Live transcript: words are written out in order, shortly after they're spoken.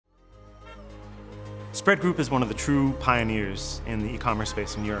Spread Group is one of the true pioneers in the e-commerce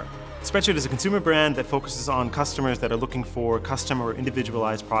space in Europe. Spreadshirt is a consumer brand that focuses on customers that are looking for custom or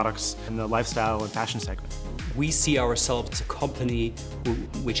individualized products in the lifestyle and fashion segment. We see ourselves as a company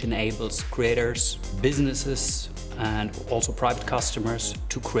which enables creators, businesses, and also private customers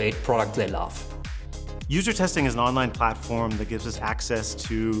to create products they love. UserTesting is an online platform that gives us access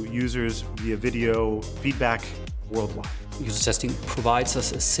to users via video feedback worldwide. UserTesting provides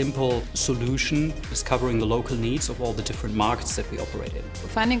us a simple solution discovering the local needs of all the different markets that we operate in.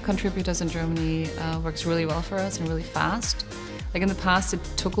 Finding contributors in Germany works really well for us and really fast. Like in the past, it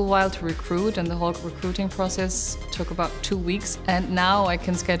took a while to recruit, and the whole recruiting process took about 2 weeks. And now I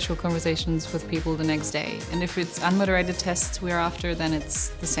can schedule conversations with people the next day. And if it's unmoderated tests we're after, then it's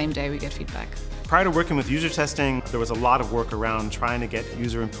the same day we get feedback. Prior to working with UserTesting, there was a lot of work around trying to get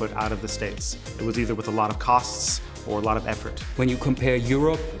user input out of the States. It was either with a lot of costs or a lot of effort. When you compare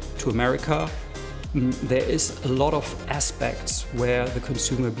Europe to America, there is a lot of aspects where the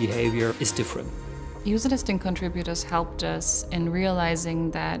consumer behavior is different. UserTesting contributors helped us in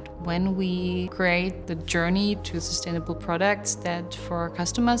realizing that when we create the journey to sustainable products, that for our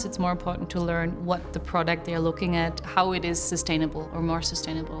customers it's more important to learn what the product they're looking at, how it is sustainable or more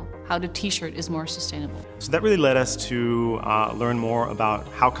sustainable, how the t-shirt is more sustainable. So that really led us to learn more about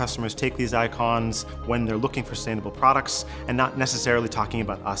how customers take these icons when they're looking for sustainable products and not necessarily talking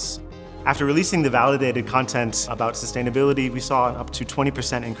about us. After releasing the validated content about sustainability, we saw an up to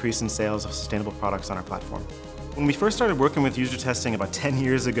 20% increase in sales of sustainable products on our platform. When we first started working with UserTesting about 10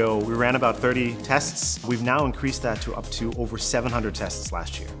 years ago, we ran about 30 tests. We've now increased that to up to over 700 tests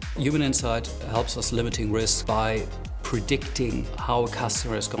last year. Human insight helps us limiting risk by predicting how a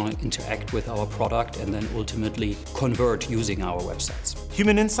customer is going to interact with our product and then ultimately convert using our websites.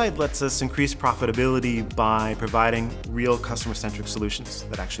 Human insight lets us increase profitability by providing real customer-centric solutions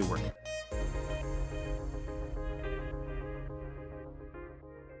that actually work.